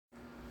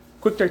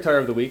Quick Torah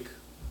of the week.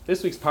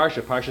 This week's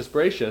parsha, Parshas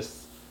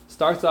Bereshit,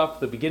 starts off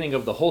the beginning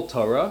of the whole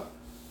Torah.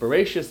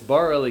 Bereshit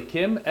bara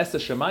Elokim es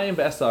hashamayim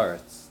ve'es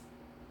haaretz.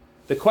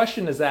 The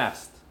question is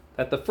asked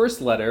that the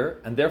first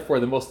letter, and therefore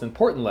the most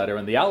important letter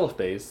in the Aleph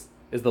base,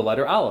 is the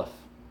letter Aleph.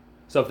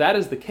 So if that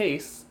is the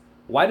case,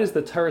 why does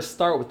the Torah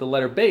start with the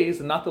letter Beis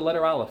and not the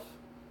letter Aleph?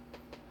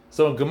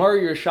 So in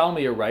Gemara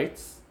Yerushalmi it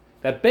writes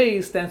that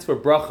Beis stands for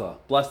bracha,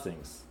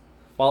 blessings,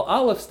 while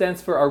Aleph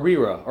stands for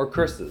arira, or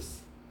curses.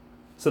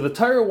 So the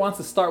Torah wants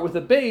to start with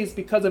a Beis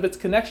because of its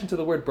connection to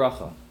the word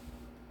bracha.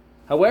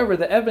 However,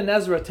 the Even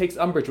Ezra takes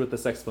umbrage with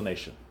this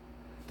explanation.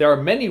 There are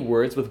many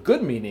words with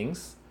good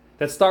meanings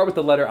that start with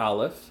the letter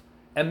Aleph,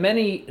 and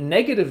many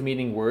negative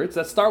meaning words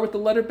that start with the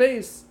letter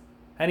Beis.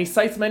 And he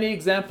cites many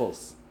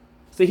examples.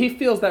 So he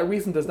feels that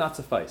reason does not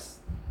suffice.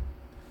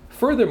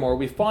 Furthermore,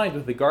 we find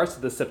with regards to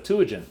the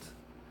Septuagint,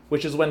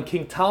 which is when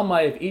King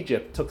Talmai of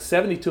Egypt took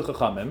 72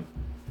 Chachamim,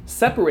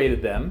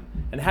 separated them,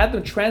 and had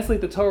them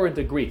translate the Torah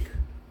into Greek.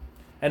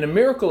 And a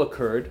miracle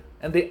occurred,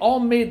 and they all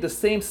made the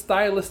same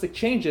stylistic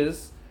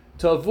changes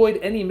to avoid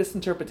any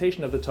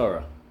misinterpretation of the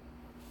Torah.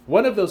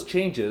 One of those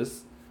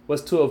changes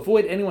was to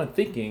avoid anyone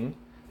thinking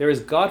there is,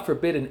 God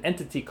forbid, an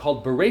entity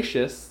called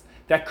Bereshit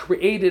that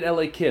created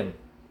Elokim.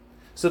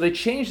 So they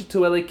changed it to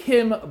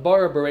Elokim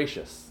bara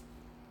Bereshit.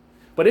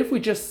 But if we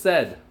just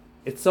said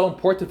it's so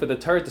important for the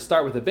Torah to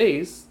start with a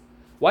Beis,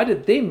 why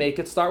did they make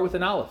it start with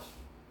an Aleph?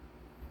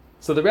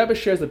 So the Rebbe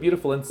shares a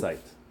beautiful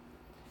insight.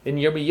 In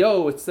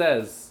Yirmiyahu it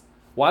says,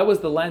 why was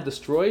the land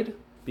destroyed?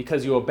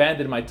 Because you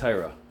abandoned my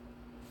Torah.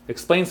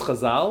 Explains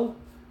Chazal,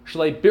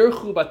 Shlei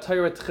birchu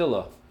b'Torah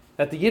tchila,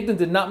 that the Yidden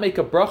did not make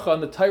a bracha on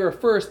the Torah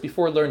first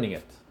before learning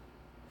it.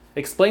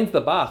 Explains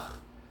the Bach,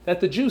 that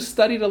the Jews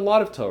studied a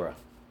lot of Torah,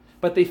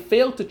 but they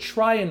failed to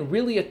try and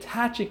really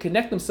attach and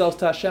connect themselves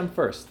to Hashem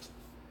first.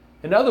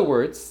 In other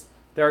words,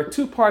 there are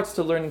two parts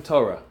to learning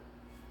Torah.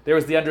 There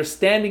is the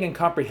understanding and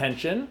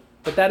comprehension,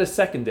 but that is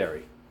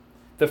secondary.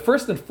 The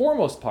first and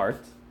foremost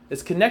part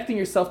is connecting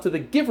yourself to the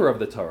giver of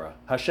the Torah,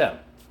 Hashem.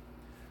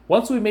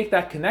 Once we make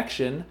that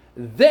connection,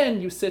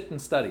 then you sit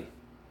and study.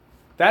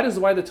 That is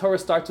why the Torah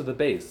starts with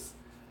the Beis,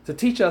 to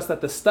teach us that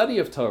the study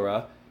of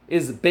Torah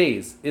is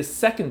Beis, is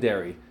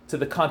secondary to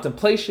the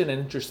contemplation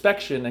and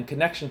introspection and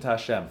connection to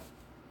Hashem.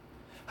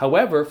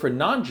 However, for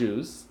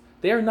non-Jews,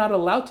 they are not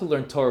allowed to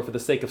learn Torah for the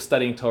sake of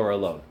studying Torah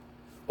alone,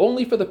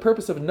 only for the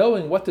purpose of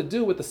knowing what to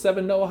do with the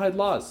 7 Noahide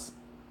laws.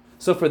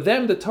 So for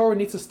them, the Torah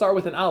needs to start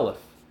with an Aleph,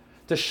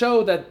 to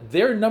show that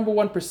their number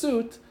one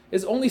pursuit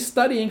is only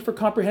studying for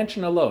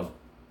comprehension alone.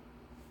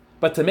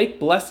 But to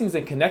make blessings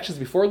and connections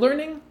before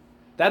learning,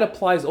 that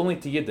applies only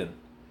to Yidden.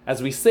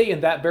 As we say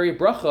in that very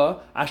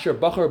bracha, Asher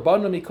Bachar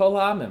Banu Mikol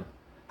Ha'amim,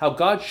 how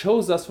God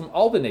chose us from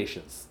all the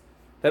nations,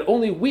 that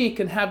only we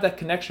can have that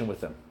connection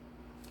with Him.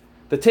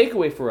 The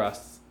takeaway for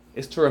us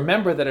is to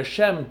remember that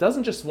Hashem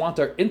doesn't just want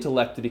our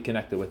intellect to be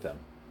connected with Him.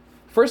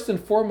 First and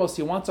foremost,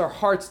 He wants our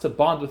hearts to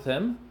bond with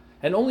Him,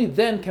 and only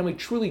then can we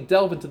truly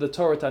delve into the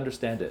Torah to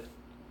understand it.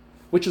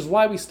 Which is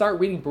why we start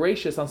reading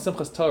Bereshit on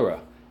Simchas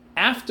Torah,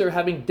 after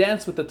having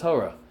danced with the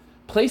Torah,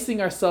 placing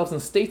ourselves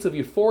in states of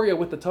euphoria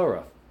with the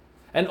Torah.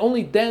 And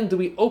only then do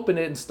we open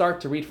it and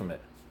start to read from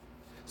it.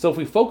 So if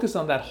we focus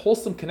on that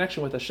wholesome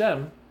connection with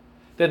Hashem,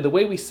 then the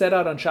way we set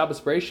out on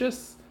Shabbos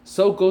Bereshit,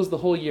 so goes the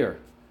whole year,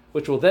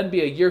 which will then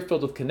be a year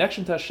filled with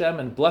connection to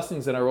Hashem and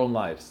blessings in our own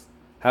lives.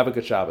 Have a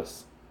good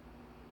Shabbos.